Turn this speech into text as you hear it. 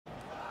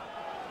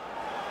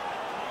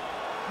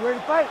You ready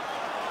to fight?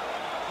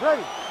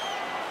 Ready.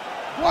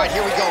 All right,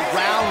 here we go.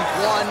 Round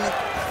one.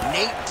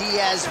 Nate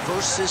Diaz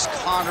versus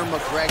Conor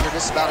McGregor.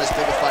 This is about as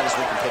big a fight as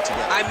we can put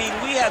together. I mean,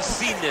 we have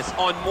seen this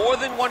on more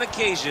than one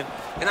occasion,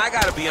 and I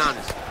gotta be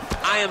honest,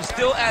 I am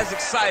still as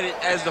excited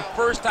as the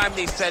first time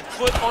they set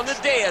foot on the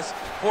dais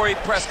for a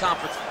press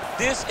conference.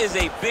 This is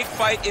a big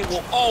fight. It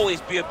will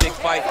always be a big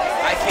fight.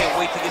 I can't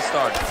wait to get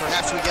started.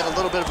 Perhaps we get a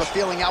little bit of a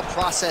feeling out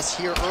process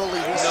here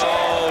early.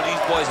 No,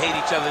 these boys hate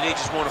each other. They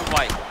just want to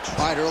fight.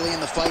 All right, early in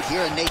the fight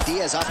here, and Nate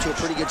Diaz off to a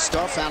pretty good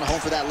start. Found a home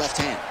for that left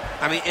hand.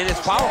 I mean, and it's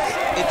powerful.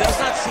 It does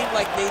not seem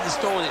like Nate is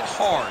throwing it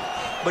hard,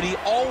 but he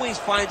always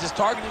finds his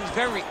target. He's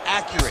very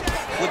accurate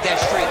with that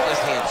straight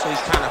left hand. So he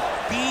kind of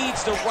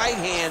feeds the right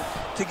hand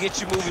to get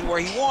you moving where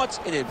he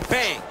wants, and then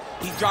bang,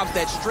 he drops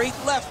that straight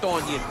left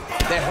on you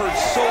that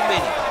hurts so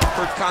many.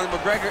 Hurt Conor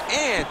McGregor,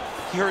 and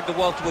he hurt the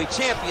welterweight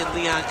champion,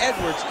 Leon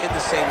Edwards, in the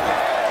same way.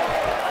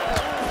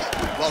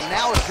 Well,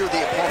 now if you're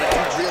the opponent,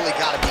 you really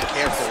got to be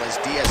careful as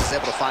Diaz is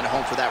able to find a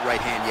home for that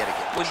right hand yet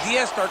again. When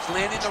Diaz starts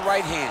landing the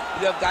right hand,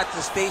 you have got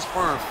to stay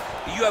firm.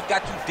 You have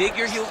got to dig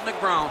your heels in the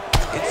ground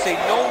and say,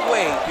 no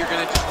way you're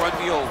going to just run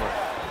me over.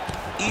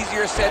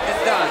 Easier said than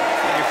done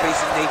when you're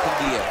facing Nathan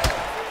Diaz.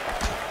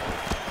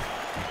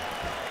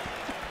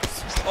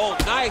 Oh,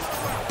 nice.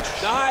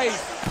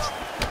 Nice.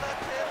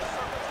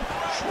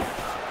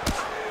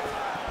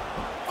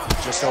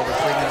 Just over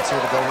 3 minutes here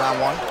to go round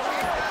one.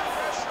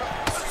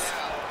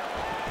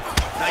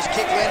 Nice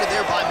kick landed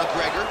there by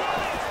McGregor.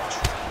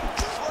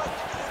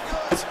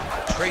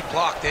 Great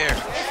block there.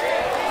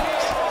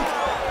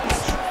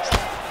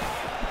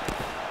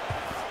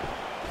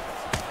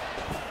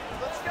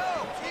 Let's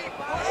go.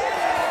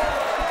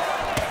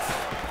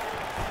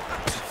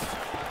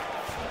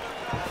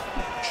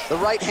 The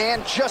right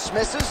hand just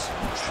misses.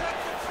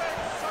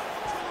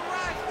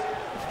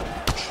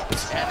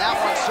 And that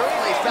one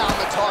certainly found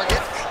the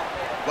target.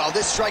 Well,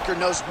 this striker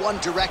knows one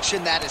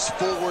direction, that is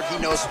forward. He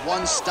knows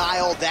one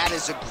style, that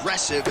is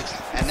aggressive,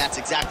 and that's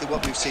exactly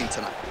what we've seen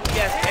tonight. He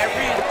has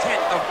every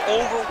intent of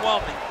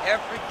overwhelming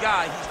every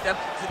guy he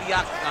steps into the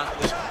octagon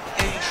with,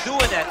 and he's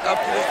doing that up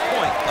to this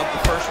point of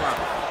the first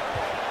round.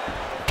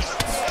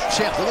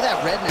 Champ, look at that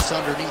redness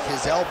underneath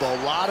his elbow.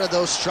 A lot of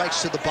those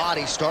strikes to the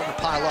body starting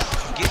to pile up.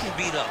 Getting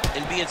beat up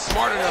and being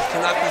smart enough to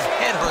not be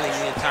headhunting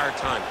the entire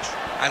time.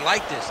 I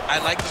like this.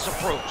 I like this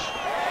approach.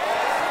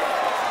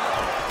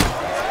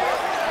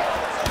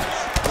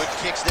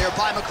 Kicks there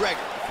by McGregor.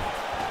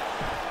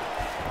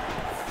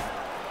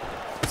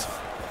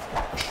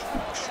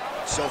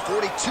 So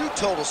 42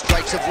 total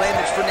strikes have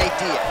landed for Nate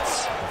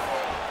Diaz.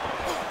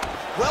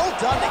 Well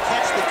done to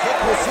catch the kick.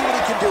 We'll see what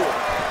he can do.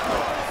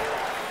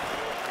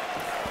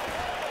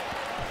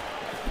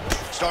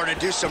 Starting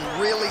to do some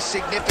really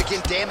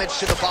significant damage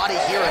to the body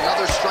here.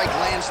 Another strike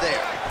lands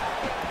there.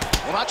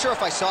 Well, not sure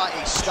if I saw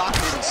a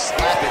Stockton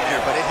slap in there,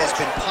 but it has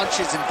been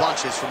punches and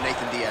bunches from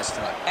Nathan Diaz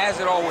tonight.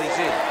 As it always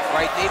is,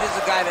 right? Nate is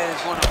a guy that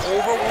is going to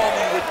overwhelm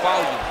you with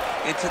volume.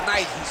 And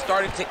tonight, he's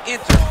starting to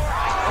enter.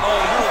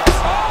 Oh,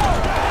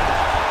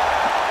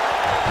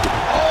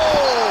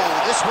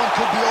 this one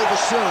could be over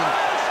soon.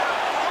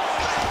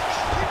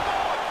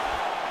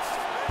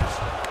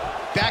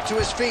 Back to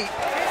his feet.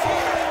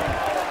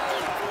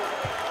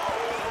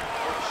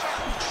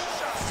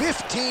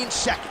 15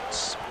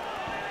 seconds.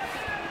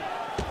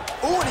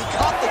 Ooh, and he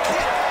caught the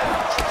kick.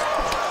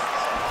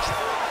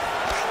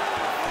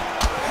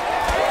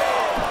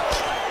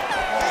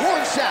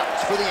 Horn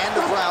sounds for the end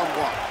of round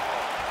one.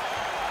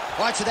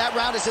 All right, so that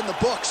round is in the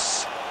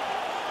books.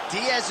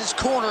 Diaz's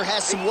corner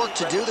has some work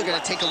to do. They're going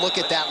to take a look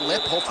at that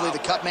lip. Hopefully the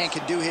cut man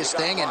can do his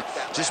thing and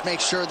just make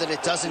sure that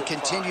it doesn't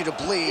continue to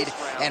bleed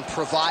and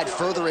provide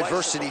further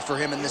adversity for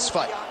him in this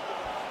fight.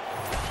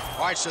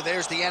 All right, so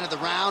there's the end of the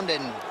round,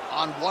 and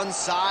on one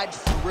side,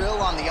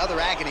 thrill, on the other,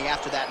 agony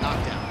after that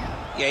knockdown.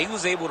 Yeah, he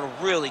was able to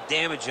really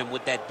damage him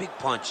with that big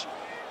punch.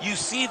 You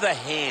see the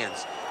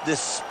hands, the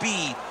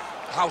speed,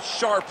 how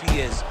sharp he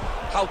is,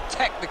 how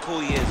technical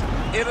he is.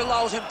 It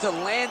allows him to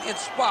land in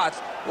spots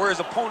where his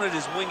opponent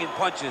is winging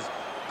punches.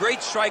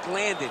 Great strike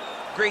landed,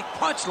 great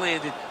punch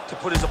landed to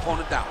put his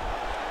opponent down.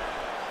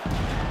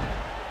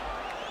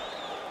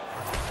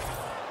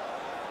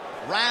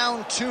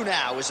 Round two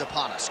now is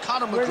upon us.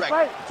 Conor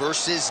McGregor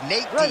versus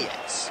Nate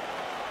Diaz.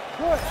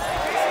 Good.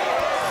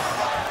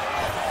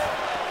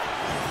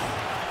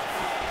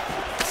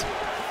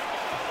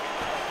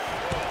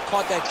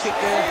 Caught that kick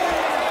there.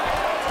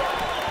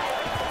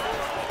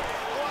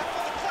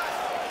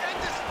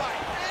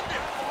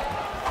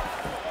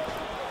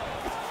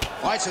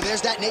 All right, so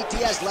there's that Nate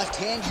Diaz left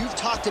hand. You've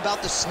talked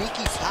about the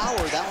sneaky power.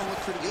 That one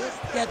looked pretty good.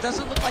 Yeah, it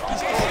doesn't look like he's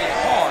throwing it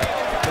hard,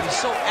 but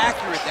he's so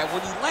accurate that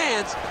when he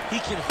lands,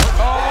 he can hurt.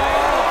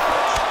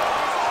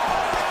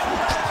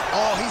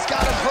 Oh, he's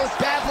got him hurt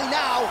badly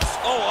now.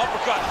 Oh,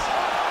 uppercut.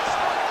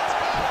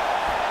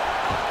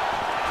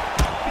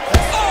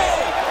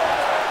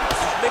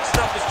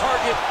 Mixing up his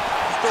target,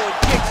 he's throwing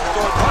kicks, he's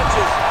throwing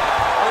punches.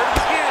 Hurt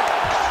him again.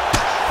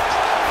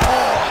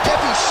 Oh,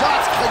 heavy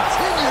shots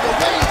continue to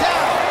rain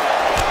down.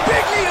 Big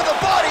knee to the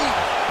body.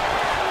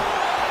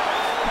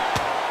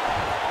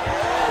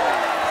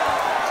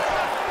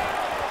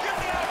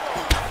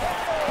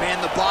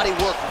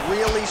 body work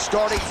really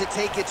starting to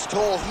take its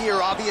toll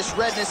here. Obvious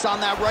redness on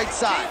that right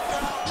side.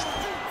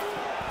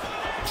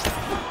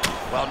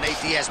 Well, Nate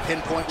Diaz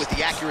pinpoint with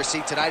the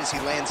accuracy tonight as he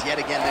lands yet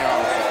again there on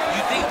the foot.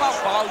 You think about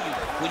volume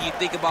when you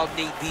think about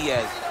Nate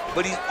Diaz,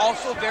 but he's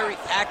also very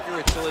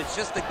accurate, so it's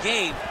just a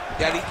game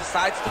that he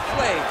decides to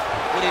play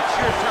when it's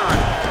your turn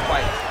to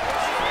fight.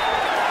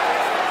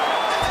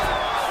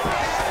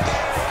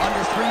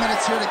 Under 3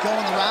 minutes here to go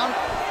in the round.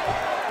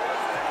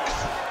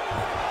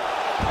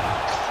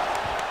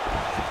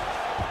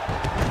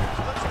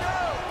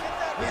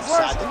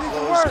 Inside the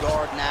closed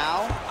guard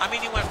now. I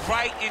mean, he went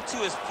right into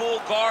his full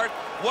guard.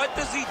 What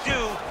does he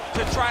do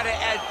to try to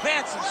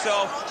advance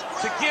himself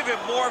to give him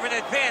more of an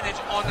advantage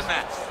on the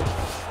mat?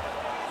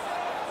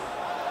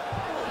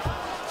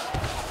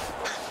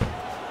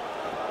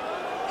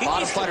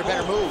 Bottom fighter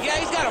better move. Yeah,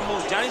 he's got to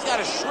move, John. He's got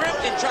to shrimp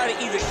and try to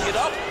either get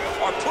up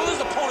or pull his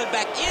opponent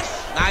back in.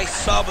 Nice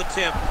sub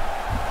attempt.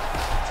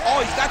 Oh,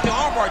 he's got the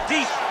armbar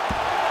deep.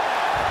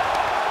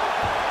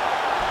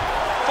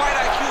 Fight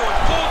IQ on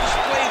full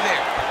display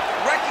there.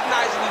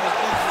 Recognizing he was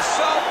losing the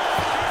sub,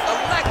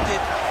 elected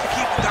to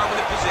keep the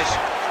dominant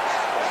position.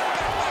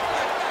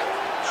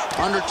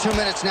 Under 2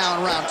 minutes now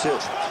in round 2.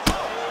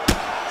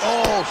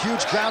 Oh,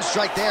 huge ground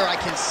strike there. I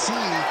can see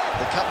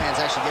the cut man's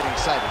actually getting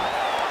excited.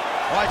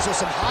 All right, so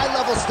some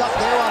high-level stuff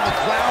there on the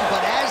ground,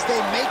 but as they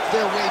make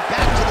their way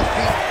back to the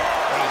feet,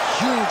 a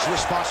huge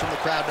response from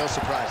the crowd, no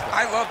surprise there.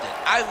 I loved it.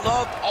 I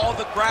loved all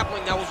the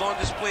grappling that was on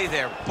display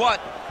there, but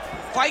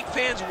fight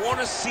fans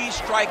want to see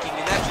striking,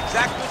 and that's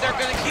exactly what they're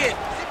going to get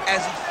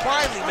as he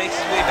finally makes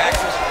his way back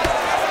to his feet.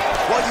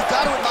 Well, you've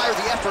got to admire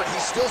the effort.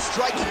 He's still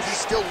striking,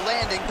 he's still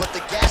landing, but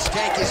the gas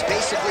tank is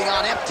basically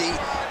on empty.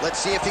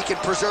 Let's see if he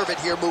can preserve it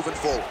here moving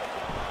forward.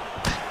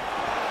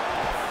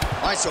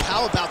 All right, so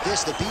how about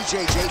this? The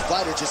BJJ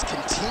fighter just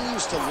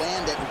continues to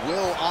land at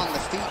will on the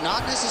feet,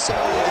 not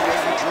necessarily the way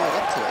we drew it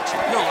up today.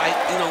 No,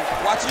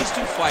 watching these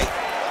two fight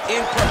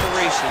in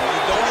preparation,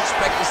 you don't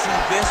expect to see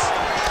this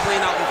playing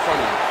out in front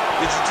of you.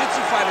 The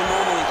jiu-jitsu fighter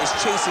normally is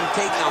chasing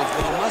takedowns,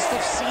 but he must have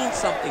seen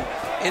something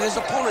in his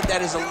opponent that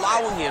is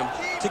allowing him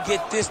to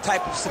get this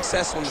type of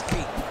success on the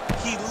feet.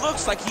 He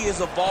looks like he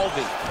is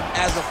evolving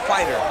as a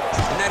fighter,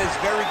 and that is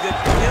very good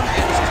for him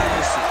and his team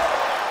to see.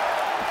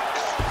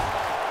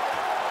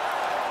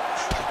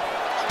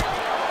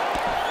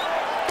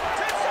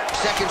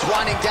 Seconds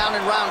winding down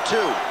in round 2.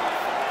 All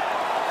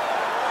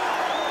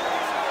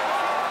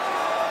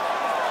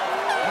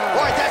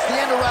right, that's the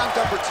end of round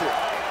number 2.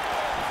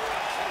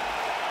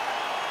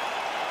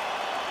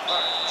 All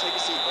right, take a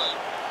seat, buddy.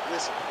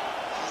 Listen,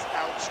 he's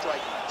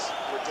outstriking us.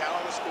 We're down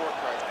on the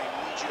scorecards. I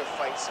need you to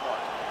fight smart.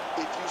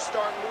 If you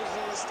start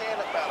losing the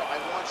stand-up battle,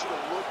 I want you to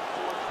look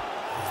for...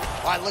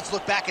 All right, let's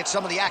look back at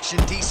some of the action,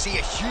 DC.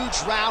 A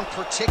huge round,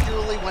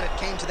 particularly when it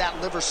came to that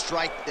liver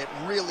strike that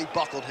really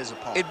buckled his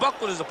opponent. It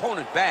buckled his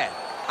opponent bad.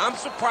 I'm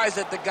surprised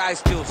that the guy's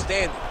still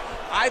standing.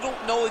 I don't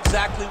know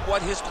exactly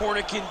what his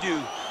corner can do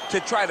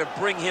to try to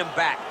bring him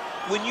back.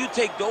 When you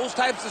take those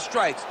types of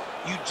strikes,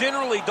 you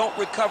generally don't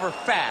recover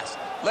fast.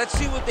 Let's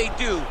see what they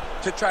do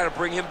to try to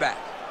bring him back.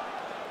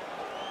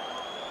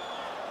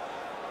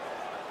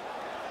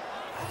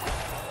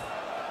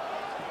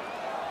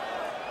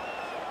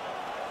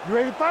 You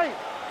ready to fight?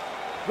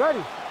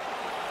 Ready.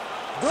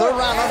 Third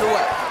round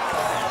underway.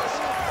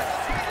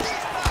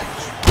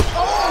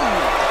 Oh!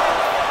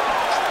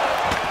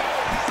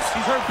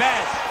 He's hurt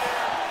bad.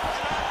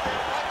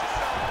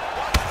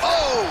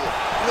 Oh!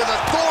 With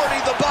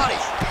authority, the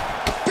body.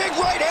 Big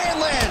right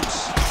hand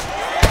lands.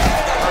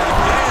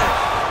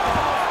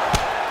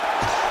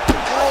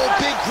 Oh,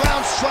 big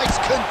ground strikes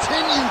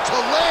continue to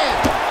land.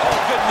 Oh,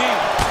 good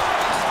knee.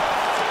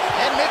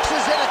 And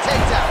mixes in a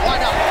takedown. Why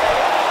not?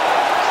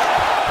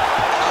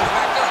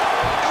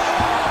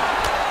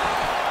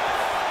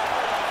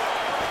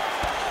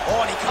 Oh,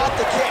 and he caught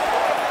the kick.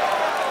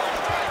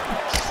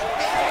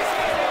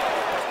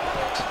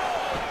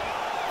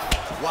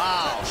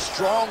 Wow,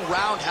 strong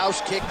roundhouse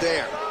kick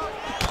there. Oh,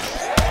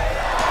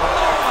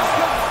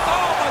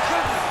 my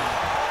goodness.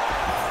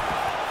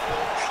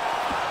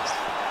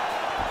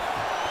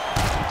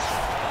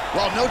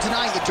 Well, no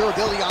denying the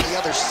durability on the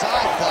other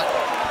side, but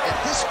at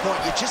this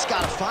point, you just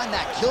got to find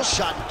that kill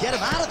shot and get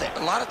him out of there.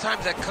 A lot of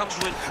times that comes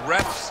with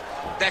reps,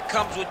 that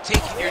comes with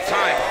taking your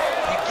time.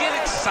 You get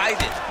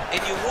excited,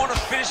 and you want to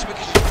finish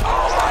because you...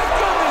 Oh, my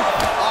goodness!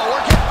 Oh,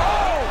 we're getting...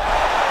 Oh!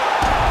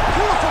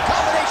 Beautiful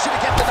combination to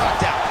get the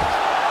knockdown.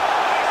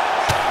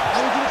 I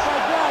need you to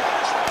fight back.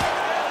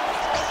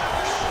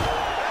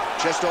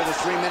 Just over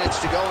 3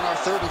 minutes to go in our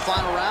third and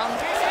final round.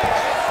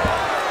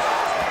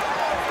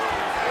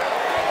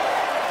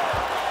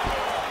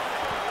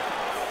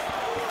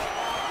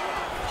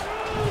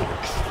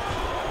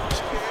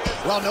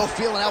 Well, no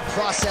feeling out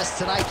process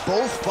tonight.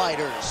 Both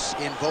fighters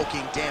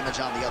invoking damage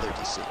on the other,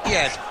 DC.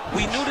 Yes,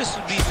 we knew this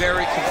would be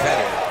very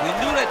competitive. We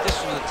knew that this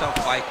was a tough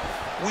fight.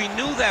 We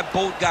knew that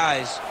both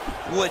guys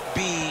would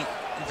be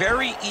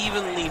very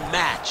evenly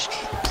matched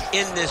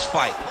in this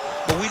fight.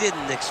 But we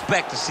didn't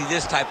expect to see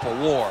this type of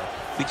war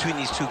between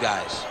these two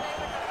guys.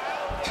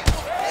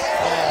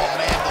 Oh,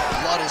 man, the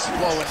is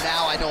flowing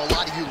now. I know a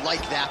lot of you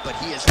like that, but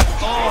he is...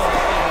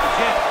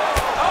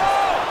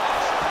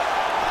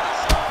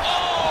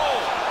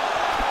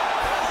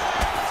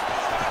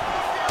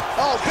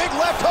 Oh, big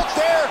left hook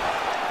there.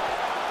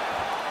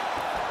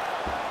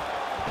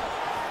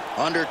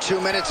 Under 2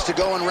 minutes to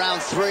go in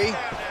round 3.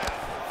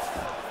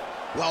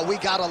 Well, we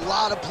got a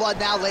lot of blood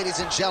now, ladies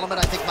and gentlemen.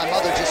 I think my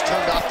mother just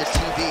turned off the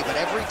TV, but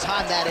every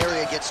time that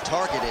area gets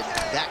targeted,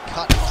 that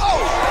cut... Oh!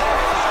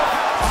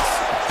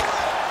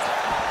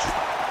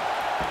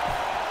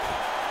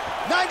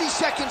 90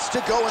 seconds to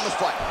go in the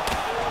fight.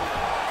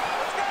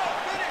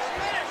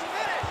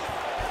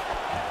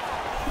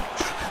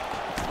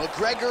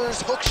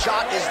 McGregor's hook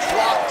shot is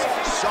blocked.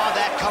 Saw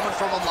that coming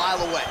from a mile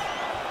away.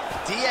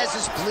 Diaz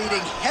is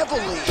bleeding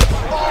heavily.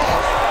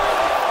 Oh!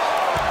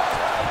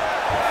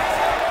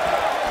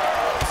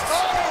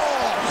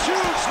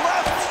 Huge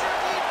left.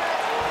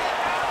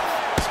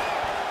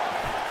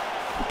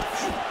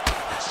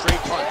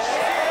 Straight punch.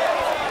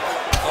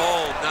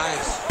 Oh,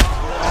 nice.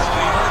 Oh,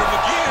 he hurt him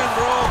again,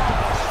 bro.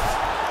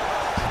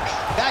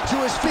 Back to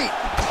his feet.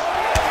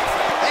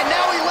 And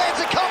now he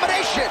lands a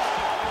combination.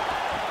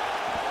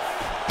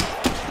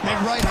 Big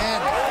right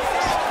hand.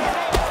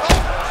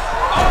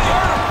 Oh, he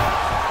hurt him.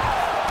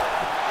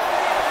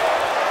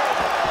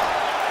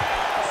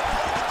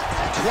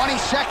 20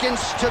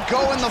 seconds to go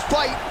in the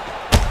fight.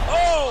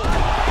 Oh!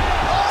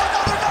 Oh,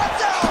 another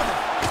knockdown!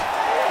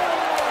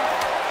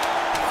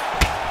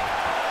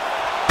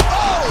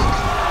 Oh!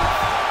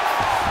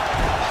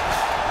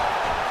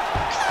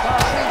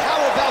 I mean, how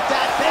about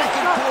that back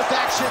and forth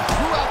action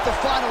throughout the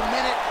final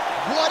minute?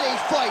 What a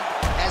fight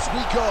as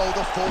we go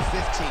the full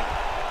 15.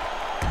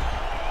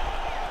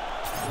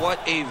 What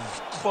a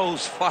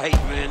close fight,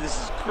 man. This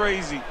is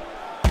crazy.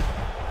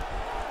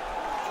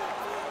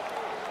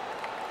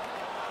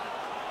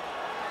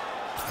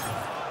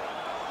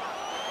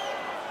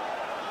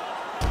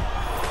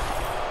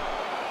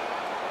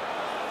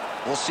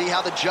 We'll see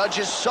how the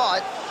judges saw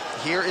it.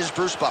 Here is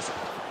Bruce Buffer.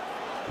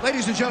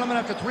 Ladies and gentlemen,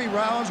 after 3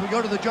 rounds, we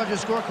go to the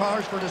judges'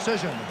 scorecards for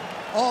decision.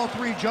 All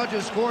 3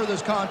 judges score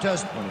this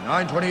contest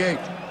 29-28.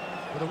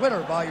 For the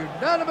winner by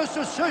unanimous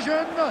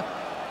decision,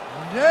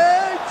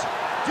 Nate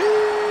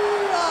Diaz.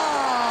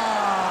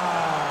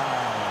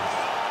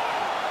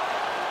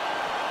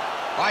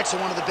 All right, so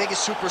one of the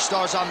biggest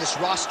superstars on this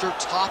roster,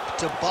 top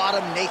to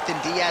bottom, Nathan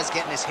Diaz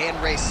getting his hand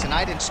raised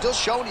tonight and still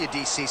showing you,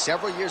 DC,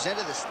 several years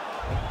into this